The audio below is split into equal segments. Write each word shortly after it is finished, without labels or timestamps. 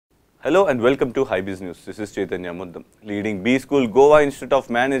Hello and welcome to HyBiz News. This is Chaitanya Muddam. Leading B School Goa Institute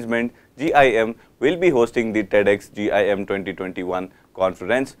of Management GIM will be hosting the TEDxGIM 2021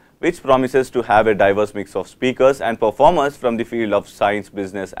 conference, which promises to have a diverse mix of speakers and performers from the field of science,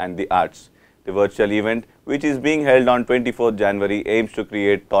 business and the arts. The virtual event, which is being held on 24th January, aims to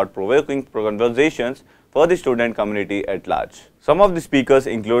create thought-provoking conversations for the student community at large. Some of the speakers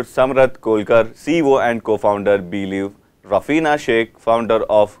include Samrat Kolkar, CEO and co-founder Believe, Rafina Sheikh, founder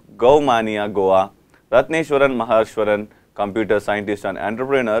of Goa Goa, Ratneshwaran Maharshwaran, computer scientist and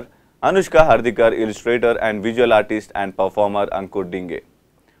entrepreneur, Anushka Hardikar, illustrator and visual artist and performer Ankur Dinge.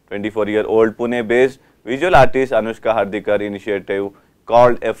 24-year-old Pune-based visual artist Anushka Hardikar initiative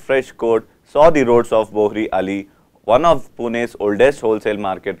called A Fresh Code saw the roads of Bohri Ali, one of Pune's oldest wholesale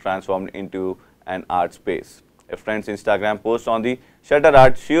market, transformed into an art space. A friend's Instagram post on the shutter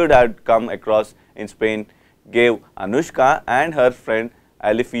art she had come across in Spain gave Anushka and her friend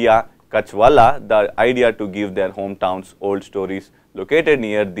Alifia Kachwala the idea to give their hometowns old stories located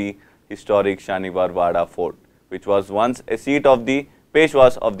near the historic Shaniwar Wada Fort, which was once a seat of the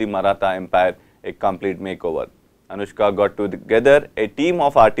Peshwas of the Maratha Empire, a complete makeover. Anushka got together a team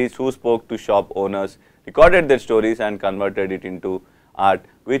of artists who spoke to shop owners, recorded their stories and converted it into art,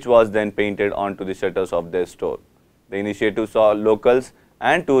 which was then painted onto the shutters of their store. The initiative saw locals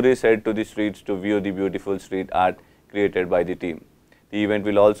and tourists head to the streets to view the beautiful street art created by the team. The event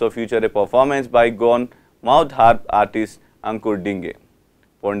will also feature a performance by Goan mouth harp artist Ankur Dinge.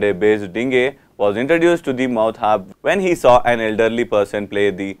 Ponde-based Dinge was introduced to the mouth harp when he saw an elderly person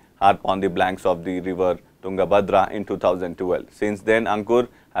play the harp on the banks of the river Tungabhadra in 2012. Since then, Ankur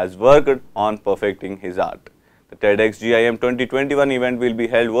has worked on perfecting his art. The TEDxGIM 2021 event will be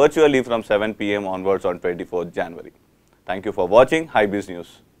held virtually from 7 p.m. onwards on 24th January. Thank you for watching HyBiz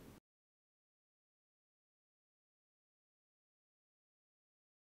News.